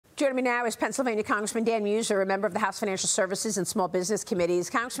Joining me now is Pennsylvania Congressman Dan Meuser, a member of the House Financial Services and Small Business Committees.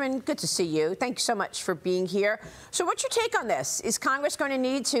 Congressman, good to see you. Thank you so much for being here. So what's your take on this? Is Congress going to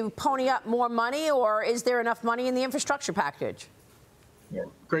need to pony up more money, or is there enough money in the infrastructure package? Yeah,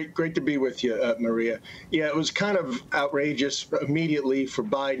 great to be with you, Maria. Yeah, it was kind of outrageous immediately for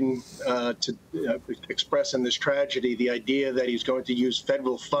Biden to express in this tragedy the idea that he's going to use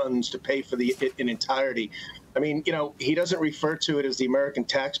federal funds to pay for it in entirety. I mean, he doesn't refer to it as the American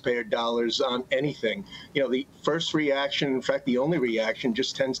taxpayer dollars on anything. The first reaction, in fact, the only reaction,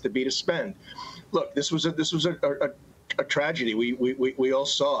 just tends to be to spend. Look, this was a tragedy. We all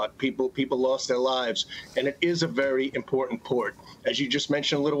saw it. People lost their lives, and it is a very important port. As you just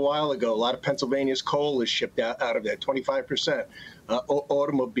mentioned a little while ago, a lot of Pennsylvania's coal is shipped out of there, 25%.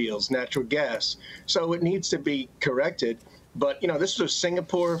 Automobiles, natural gas. So it needs to be corrected. But this is a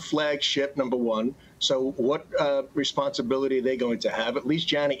Singapore flagship, number one. So what responsibility are they going to have? At least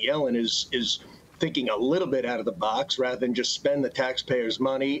Janet Yellen is thinking a little bit out of the box rather than just spend the taxpayers'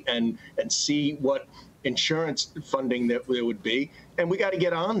 money and see what insurance funding that there would be. And we got to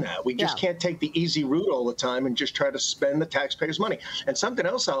get on that. We just can't take the easy route all the time and just try to spend the taxpayers' money. And something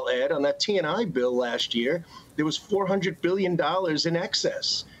else I'll add, on that T&I bill last year, there was $400 billion in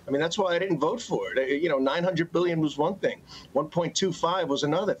excess. I mean, that's why I didn't vote for it. $900 billion was one thing. 1.25 was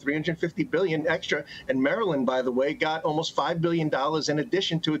another, $350 billion extra. And Maryland, by the way, got almost $5 billion in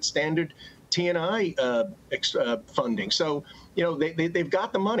addition to its standard T&I funding. So, they've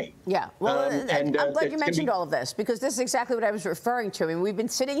got the money. Yeah. Well, and I'm glad you mentioned all of this, because this is exactly what I was referring to. I mean, we've been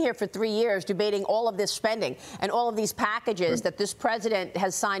sitting here for 3 years debating all of this spending and all of these packages that this president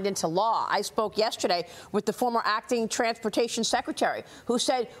has signed into law. I spoke yesterday with the former acting transportation secretary who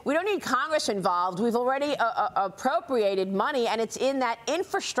said, we don't need Congress involved. We've already appropriated money, and it's in that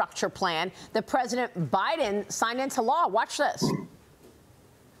infrastructure plan that President Biden signed into law. Watch this.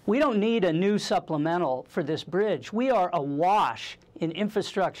 We don't need a new supplemental for this bridge. We are awash in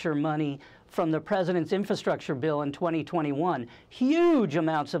infrastructure money from the president's infrastructure bill in 2021. Huge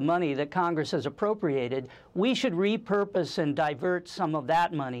amounts of money that Congress has appropriated. We should repurpose and divert some of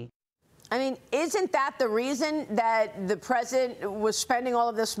that money. I mean, isn't that the reason that the president was spending all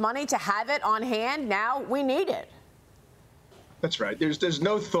of this money, to have it on hand? Now we need it. That's right. There's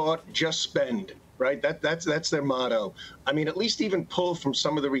no thought, just spend. Right, that's their motto. I mean, at least even pull from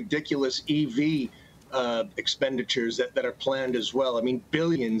some of the ridiculous EV expenditures that are planned as well. I mean,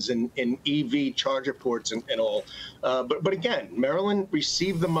 billions in EV charger ports and all. But again, Maryland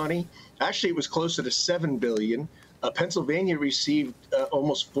received the money. Actually, it was closer to $7 billion. Pennsylvania received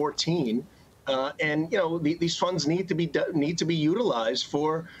almost 14. And these funds need to be utilized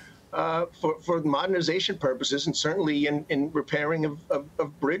for modernization purposes, and certainly in repairing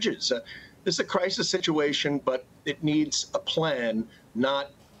of bridges. This is a crisis situation, but it needs a plan,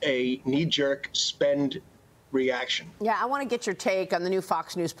 not a knee-jerk spend reaction. Yeah, I want to get your take on the new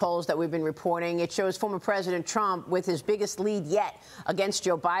Fox News polls that we've been reporting. It shows former President Trump with his biggest lead yet against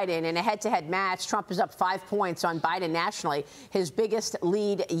Joe Biden. In a head-to-head match, Trump is up 5 points on Biden nationally, his biggest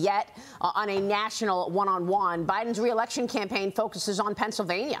lead yet on a national one-on-one. Biden's re-election campaign focuses on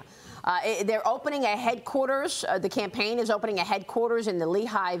Pennsylvania. They're opening a headquarters. The campaign is opening a headquarters in the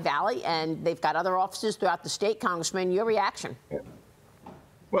Lehigh Valley, and they've got other offices throughout the state. Congressman, your reaction? Yeah.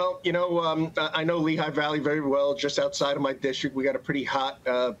 Well, I know Lehigh Valley very well, just outside of my district. We got a pretty hot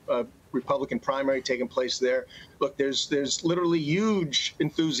Republican primary taking place there. Look, there's literally huge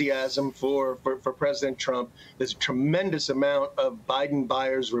enthusiasm for President Trump. There's a tremendous amount of Biden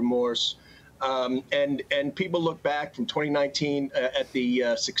buyer's remorse. And people look back from 2019 at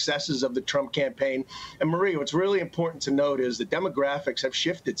the successes of the Trump campaign. And Maria, what's really important to note is the demographics have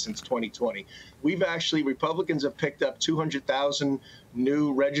shifted since 2020. Republicans have picked up 200,000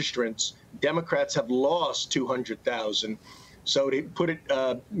 new registrants. Democrats have lost 200,000. So to put it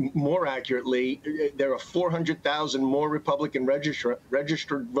more accurately, there are 400,000 more Republican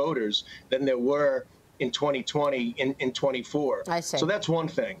registered voters than there were in 2020 in 24. I see. So that's one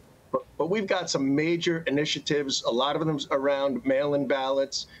thing. But we've got some major initiatives, a lot of them around mail-in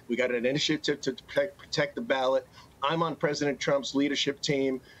ballots. We got an initiative to protect the ballot. I'm on President Trump's leadership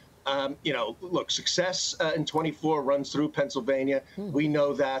team. Look, success in 24 runs through Pennsylvania. We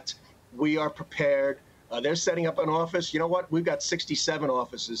know that. We are prepared. They're setting up an office. You know what? We've got 67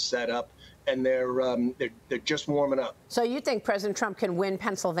 offices set up, and they're just warming up. So you think President Trump can win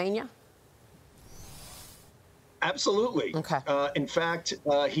Pennsylvania? Absolutely. Okay. In fact,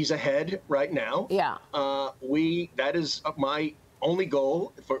 he's ahead right now. Yeah. That is my only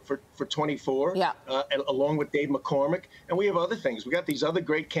goal for 24, Yeah. Along with Dave McCormick. And we have other things. We got these other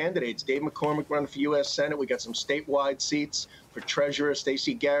great candidates. Dave McCormick running for U.S. Senate. We got some statewide seats for Treasurer,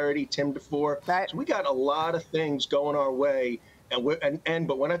 Stacey Garrity, Tim DeFore. Right. So we got a lot of things going our way. But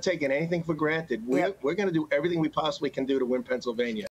we're not taking anything for granted. We're going to do everything we possibly can do to win Pennsylvania.